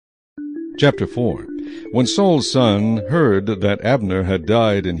Chapter 4. When Saul's son heard that Abner had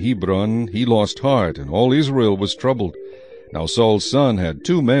died in Hebron, he lost heart, and all Israel was troubled. Now Saul's son had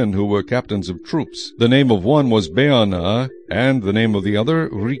 2 men who were captains of troops. The name of one was Baanah, and the name of the other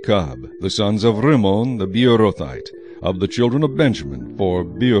Rechab, the sons of Rimmon the Beerothite, of the children of Benjamin, for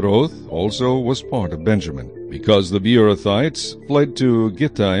Beeroth also was part of Benjamin, because the Beerothites fled to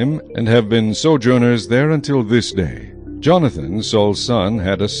Gittaim, and have been sojourners there until this day. Jonathan, Saul's son,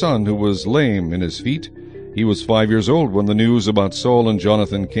 had a son who was lame in his feet. He was 5 years old when the news about Saul and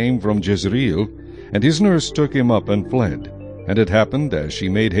Jonathan came from Jezreel, and his nurse took him up and fled. And it happened, as she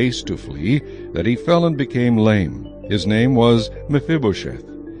made haste to flee, that he fell and became lame. His name was Mephibosheth.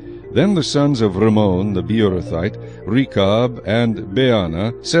 Then the sons of Rimmon the Beerothite, Rechab and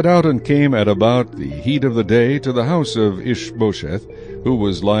Baanah, set out and came at about the heat of the day to the house of Ishbosheth, who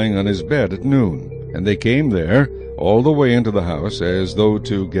was lying on his bed at noon. And they came there all the way into the house, as though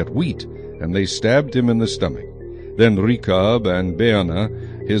to get wheat, and they stabbed him in the stomach. Then Rechab and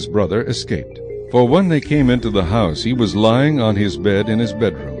Baanah, his brother, escaped. For when they came into the house, he was lying on his bed in his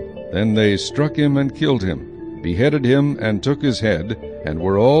bedroom. Then they struck him and killed him, beheaded him, and took his head, and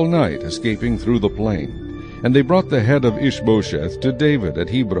were all night escaping through the plain. And they brought the head of Ishbosheth to David at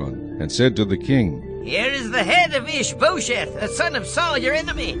Hebron, and said to the king, "Here is the head of Ishbosheth, the son of Saul your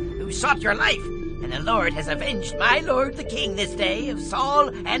enemy, who sought your life. And the Lord has avenged my lord the king this day of Saul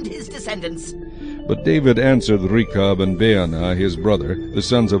and his descendants." But David answered Rechab and Baanah his brother, the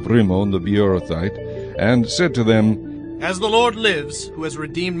sons of Rimmon the Beerothite, and said to them, "As the Lord lives, who has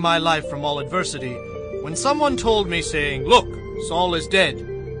redeemed my life from all adversity, when someone told me, saying, 'Look, Saul is dead,'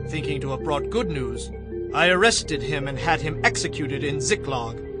 thinking to have brought good news, I arrested him and had him executed in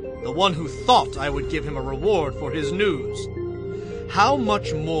Ziklag, the one who thought I would give him a reward for his news. How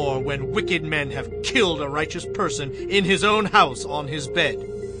much more when wicked men have killed a righteous person in his own house on his bed?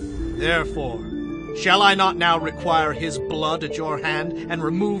 Therefore, shall I not now require his blood at your hand and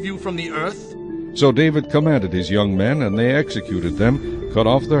remove you from the earth?" So David commanded his young men, and they executed them, cut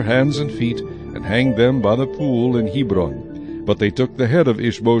off their hands and feet, and hanged them by the pool in Hebron. But they took the head of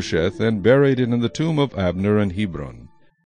Ishbosheth and buried it in the tomb of Abner in Hebron.